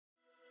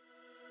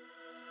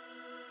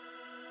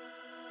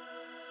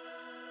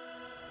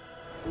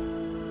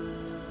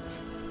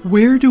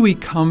Where do we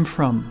come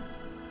from?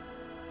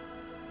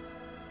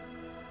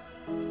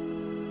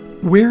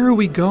 Where are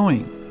we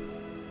going?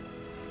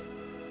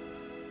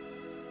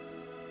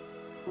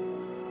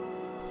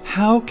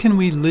 How can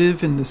we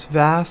live in this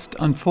vast,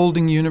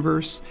 unfolding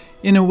universe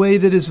in a way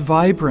that is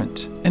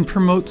vibrant and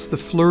promotes the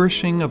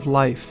flourishing of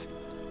life?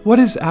 What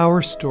is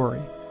our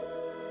story?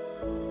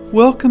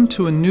 Welcome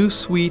to a new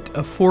suite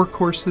of 4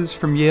 courses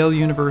from Yale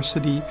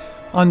University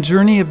on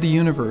Journey of the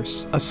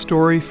Universe, a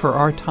story for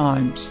our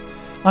times.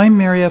 I'm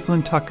Mary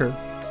Evelyn Tucker.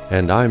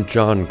 And I'm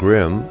John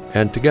Grimm,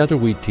 and together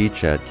we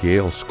teach at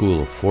Yale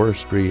School of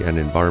Forestry and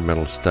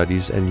Environmental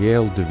Studies and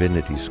Yale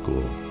Divinity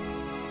School.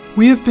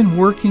 We have been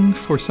working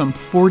for some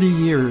 40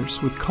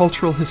 years with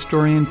cultural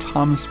historian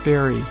Thomas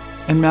Berry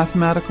and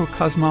mathematical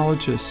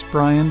cosmologist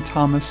Brian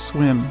Thomas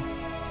Swim.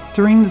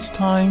 During this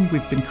time,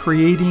 we've been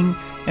creating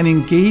an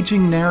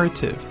engaging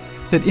narrative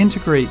that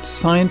integrates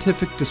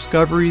scientific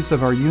discoveries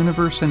of our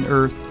universe and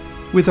Earth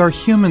with our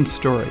human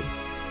story.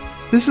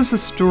 This is a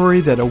story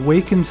that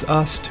awakens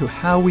us to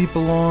how we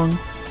belong,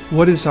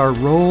 what is our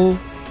role,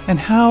 and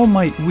how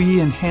might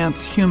we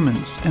enhance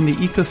humans and the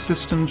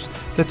ecosystems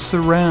that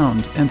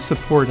surround and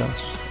support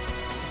us.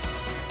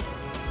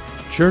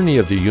 Journey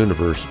of the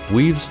Universe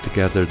weaves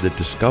together the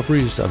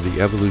discoveries of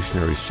the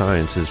evolutionary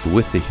sciences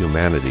with the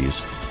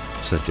humanities,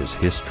 such as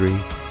history,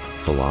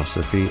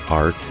 philosophy,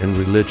 art, and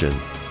religion.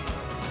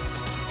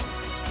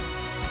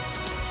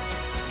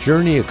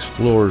 Journey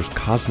explores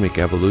cosmic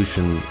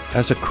evolution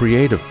as a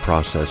creative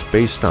process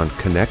based on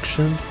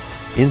connection,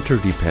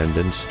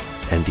 interdependence,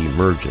 and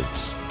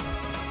emergence.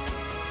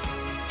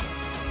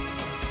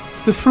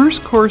 The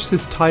first course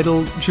is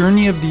titled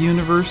Journey of the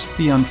Universe,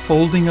 The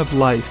Unfolding of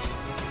Life.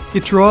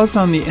 It draws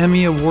on the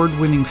Emmy-award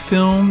winning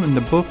film and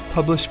the book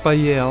published by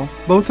Yale,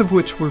 both of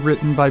which were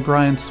written by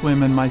Brian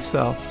Swim and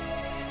myself.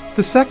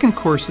 The second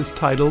course is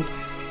titled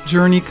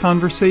Journey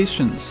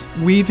Conversations,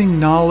 Weaving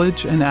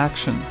Knowledge and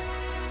Action.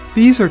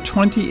 These are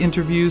 20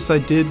 interviews I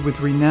did with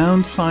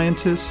renowned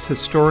scientists,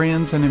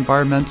 historians, and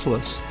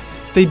environmentalists.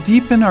 They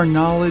deepen our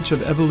knowledge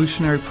of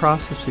evolutionary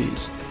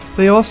processes.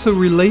 They also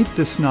relate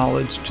this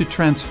knowledge to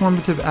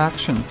transformative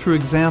action through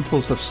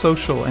examples of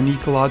social and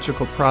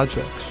ecological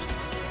projects.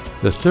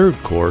 The third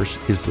course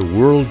is the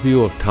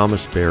Worldview of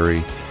Thomas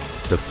Berry,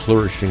 the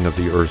Flourishing of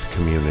the Earth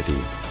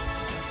Community.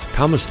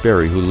 Thomas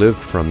Berry, who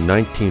lived from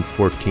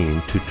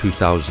 1914 to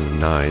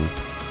 2009,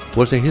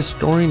 was a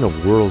historian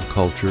of world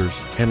cultures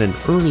and an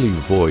early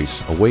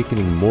voice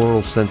awakening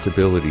moral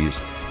sensibilities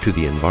to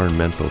the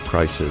environmental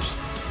crisis.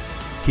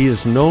 He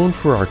is known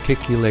for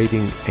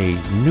articulating a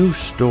new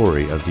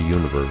story of the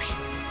universe.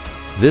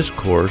 This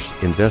course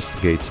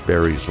investigates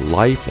Berry's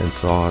life and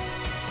thought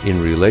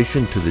in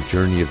relation to the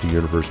Journey of the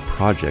Universe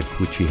project,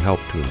 which he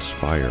helped to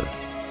inspire.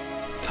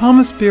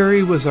 Thomas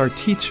Berry was our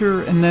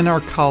teacher and then our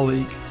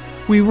colleague.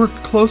 We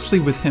worked closely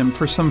with him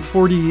for some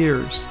 40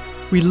 years.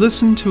 We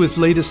listened to his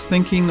latest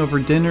thinking over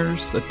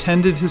dinners,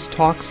 attended his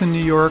talks in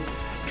New York,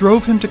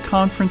 drove him to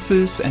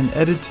conferences, and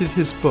edited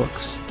his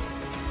books.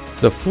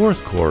 The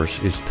fourth course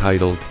is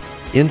titled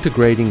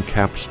Integrating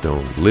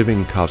Capstone,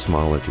 Living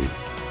Cosmology.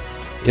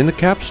 In the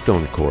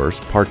Capstone course,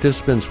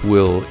 participants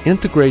will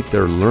integrate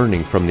their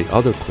learning from the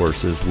other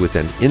courses with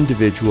an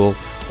individual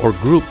or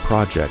group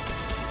project.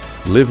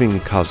 Living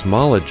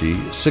Cosmology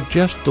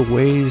suggests the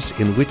ways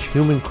in which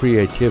human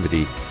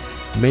creativity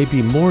may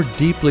be more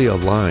deeply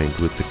aligned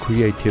with the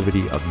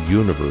creativity of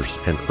universe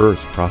and Earth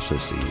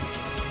processes.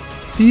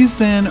 These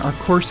then are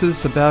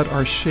courses about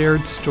our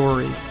shared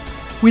story.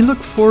 We look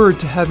forward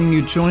to having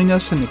you join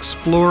us in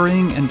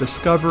exploring and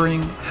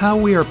discovering how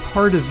we are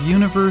part of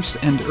universe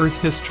and Earth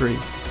history.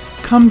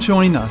 Come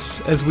join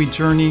us as we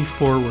journey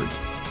forward.